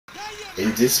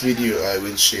In this video, I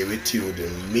will share with you the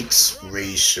mix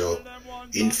ratio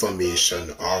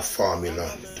information or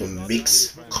formula to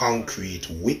mix concrete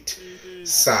with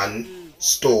sand,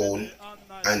 stone,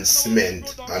 and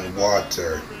cement and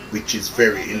water, which is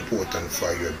very important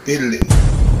for your building.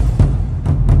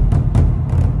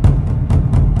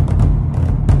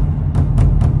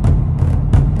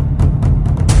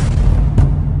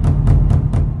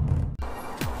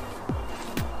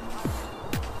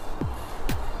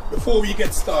 Before we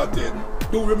get started,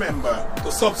 do remember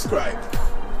to subscribe.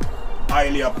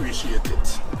 Highly appreciate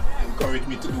it. Encourage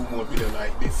me to do more videos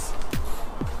like this.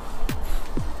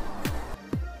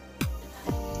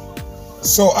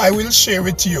 So I will share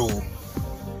with you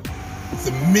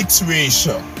the mix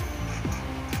ratio,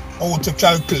 how to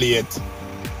calculate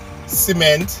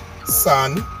cement,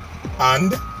 sand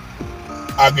and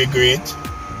aggregate,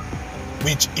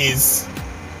 which is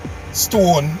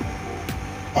stone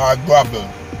or gravel.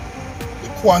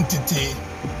 Quantity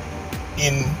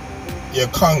in your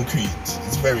concrete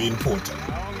is very important.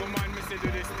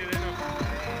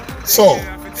 So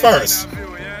first,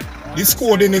 this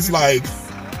coding is like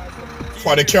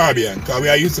for the Caribbean, because we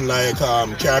are using like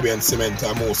Caribbean cement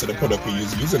and most of the product we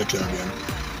use using the Caribbean.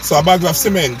 So a bag of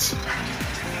cement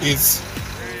is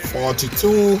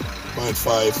 42.5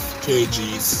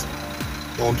 kgs.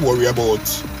 Don't worry about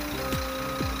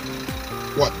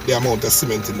what the amount of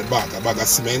cement in the bag. A bag of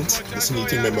cement, just need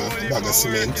to remember a bag of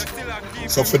cement.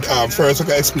 So for first I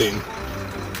can explain.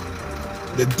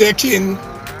 The decking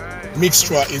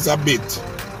mixture is a bit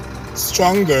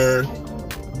stronger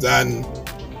than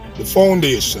the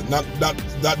foundation.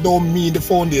 That don't mean the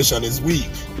foundation is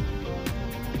weak,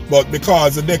 but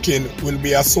because the decking will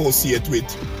be associated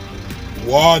with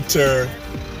water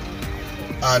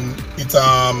and it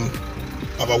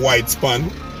have a wide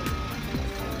span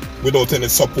without any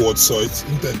support, so it's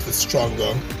intended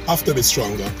stronger, have to be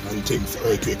stronger and things,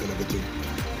 earthquake and everything.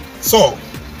 So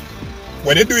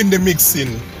when you're doing the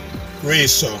mixing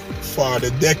ratio for the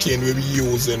decking, we'll be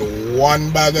using 1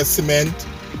 bag of cement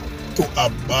to a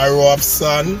barrel of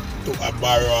sand to a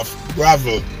barrel of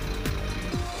gravel.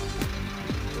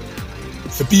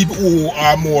 For people who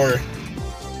are more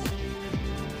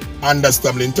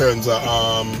understanding in terms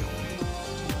of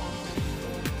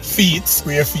feet,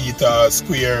 square feet,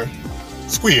 square.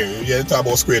 You talk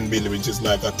about square and building, which is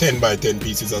like a 10 by 10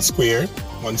 pieces of square,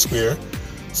 1 square.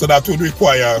 So that would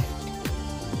require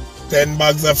 10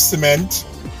 bags of cement,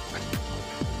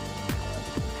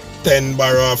 10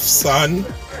 barrel of sand,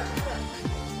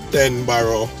 10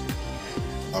 barrel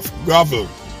of gravel.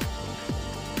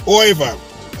 However,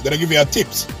 I'm gonna give you a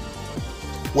tips.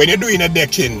 When you're doing a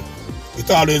decking, it's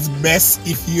always best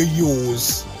if you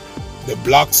use the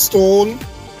black stone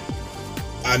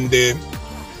and the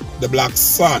black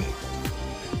sand.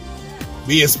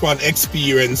 Based on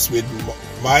experience with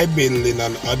my building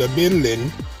and other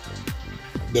building,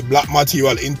 the black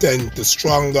material intends to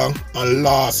stronger and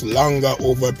last longer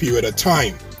over a period of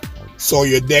time. So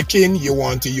your decking, you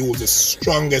want to use the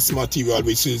strongest material,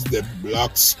 which is the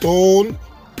black stone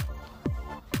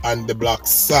and the black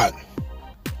sand.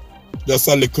 Just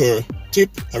a little tip,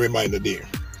 a reminder there.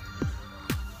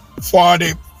 For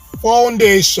the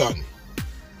foundation,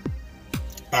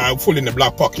 I'm filling the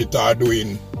black pocket or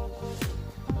doing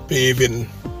paving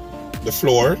the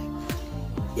floor.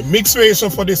 The mix ratio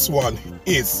for this one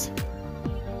is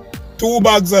 2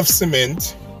 bags of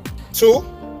cement to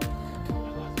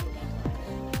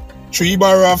 3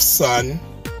 barrel of sand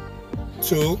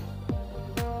to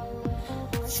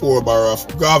 4 barrel of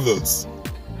gravels.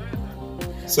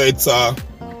 So it's a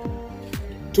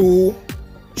 2,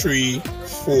 3,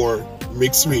 4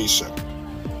 mix ratio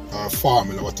or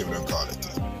formula, whatever you call it.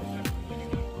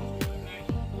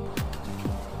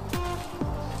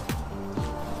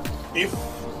 If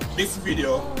this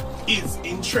video is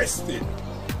interesting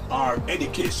or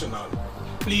educational,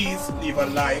 please leave a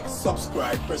like,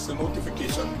 subscribe, press the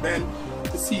notification bell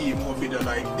to see more videos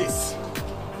like this.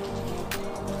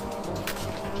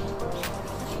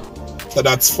 So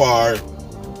that's for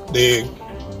the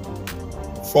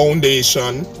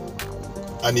foundation,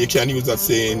 and you can use that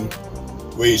same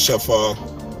ratio for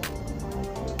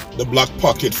the black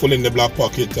pocket, filling the black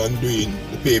pocket and doing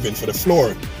the paving for the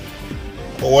floor.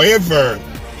 However,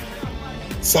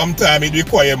 sometimes it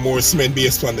requires more cement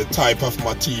based on the type of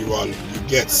material you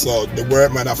get. So the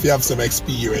workman have to have some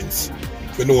experience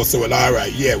to know, so well,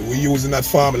 alright, yeah, we're using that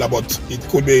formula, but it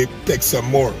could be take some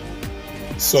more.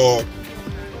 So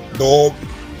the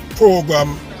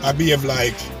program I behave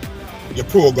like your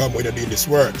program when you're doing this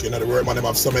work. You know, the workman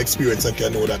have some experience and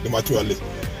can know that the material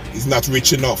is not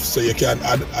rich enough, so you can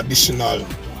add additional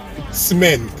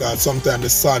cement, because sometimes the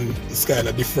sand is kind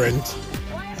of different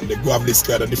and the gravel is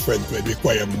kind of different, may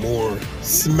require more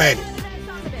cement.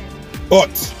 But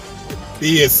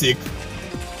basic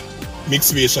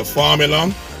mixed ratio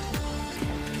formula,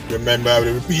 remember I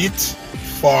will repeat,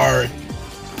 for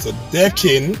the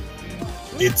decking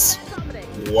it's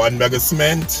 1 bag of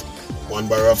cement, 1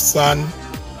 bar of sand,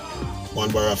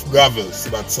 1 bar of gravel. So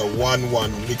that's a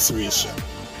 1-1 mixed ratio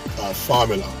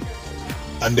formula.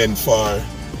 And then for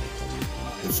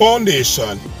the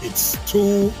foundation, it's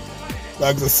 2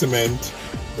 bags of cement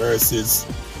versus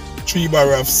 3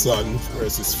 bar of sand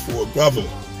versus 4 gravel.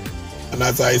 And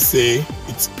as I say,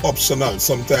 it's optional.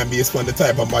 Sometimes based on the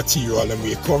type of material and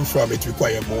where it come from, it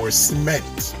requires more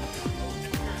cement.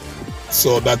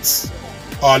 So that's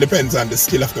all depends on the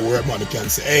skill of the workman. You can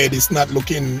say, hey, this not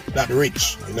looking that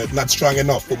rich, you know, not strong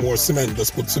enough, put more cement,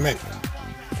 just put cement.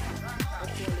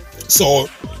 So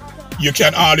you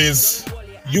can always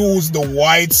use the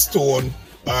white stone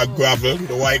gravel,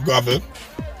 the white gravel,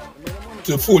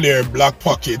 to fill your black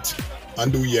pocket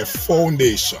and do your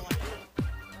foundation.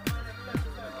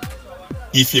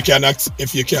 If you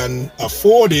can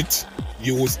afford it,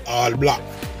 use all black.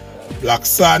 Black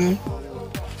sand,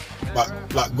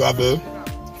 black gravel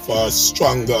for a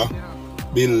stronger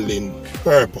building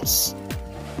purpose.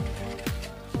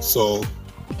 So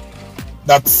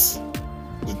that's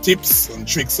the tips and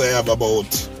tricks I have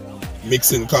about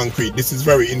mixing concrete. This is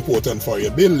very important for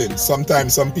your building.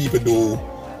 Sometimes some people do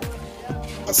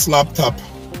a slab top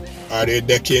or their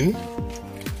decking,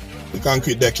 the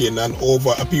concrete decking, and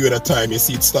over a period of time you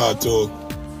see it start to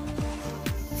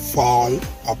fall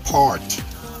apart.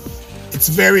 It's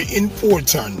very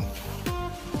important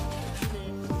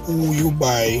who you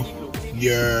buy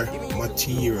your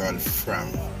material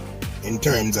from in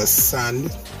terms of sand,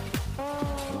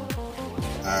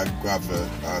 gravel,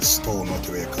 or stone,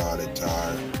 whatever you call it,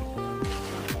 or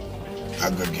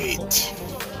aggregate.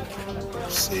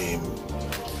 Same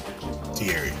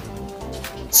theory.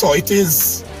 So it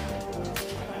is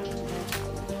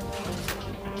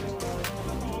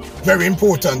very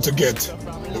important to get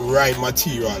the right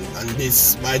material, and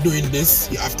this, by doing this,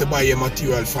 you have to buy your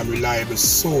material from reliable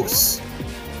source.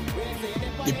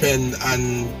 You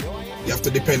have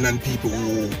to depend on people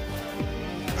who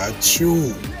are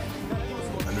true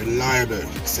and reliable,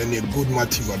 send you good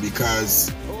material,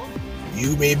 because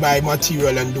you may buy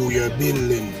material and do your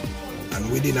building,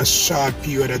 and within a short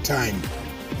period of time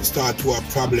you start to have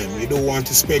a problem. You don't want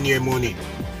to spend your money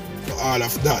for all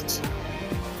of that.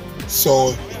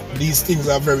 So these things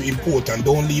are very important.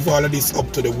 Don't leave all of this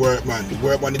up to the workman. The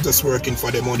workman is just working for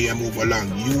the money and move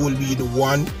along. You will be the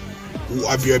one who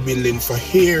have your building for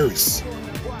years.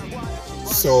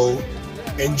 So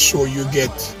ensure you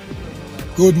get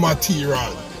good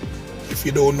material. If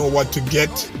you don't know what to get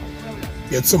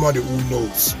somebody who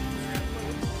knows.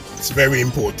 It's very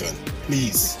important.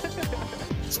 Please.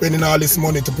 Spending all this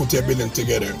money to put your building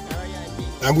together,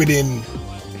 and within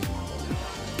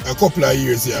a couple of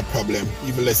years you have a problem,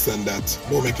 even less than that,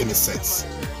 don't make any sense.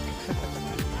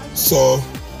 So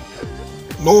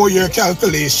know your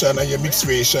calculation and your mixed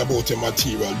ratio about your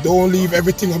material. Don't leave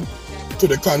everything up to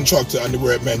the contractor and the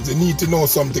workmen. They need to know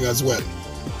something as well.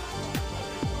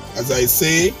 As I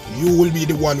say, you will be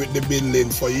the one with the building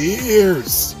for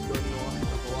years,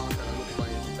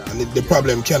 and the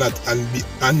problem cannot be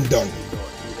undone.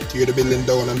 Tear the building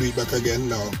down and do it back again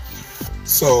now.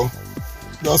 So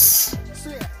just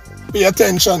pay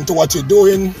attention to what you're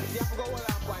doing.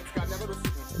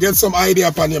 Get some idea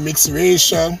upon your mixed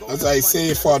ratio. As I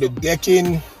say, for the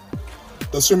decking,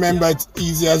 just remember it's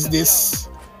easy as this.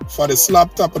 For the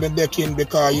slab top of the decking,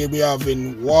 because you'll be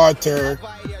having water,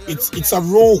 it's a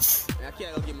roof,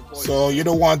 so you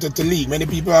don't want it to leak. Many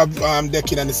people have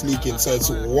decking and it's leaking, so it's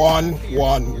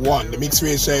 1-1-1. The mixed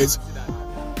ratio is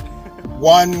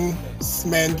 1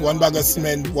 cement, 1 bag of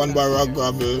cement, 1 bar of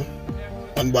gravel,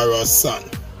 1 bar of sand.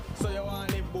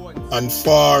 And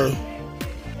for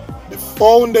the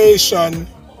foundation,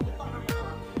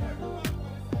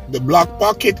 the black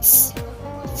pockets,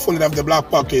 full of the black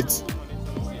pockets,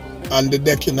 and the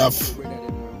decking of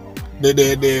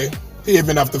the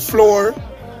paving of the floor,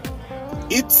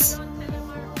 it's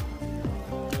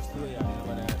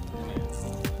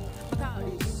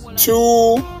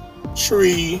 2,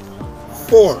 3,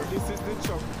 4.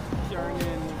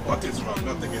 What is wrong?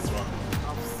 Nothing is wrong.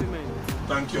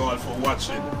 Thank you all for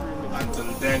watching.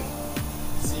 Until then,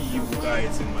 see you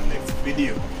guys in my next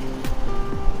video.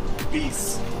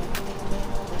 Peace.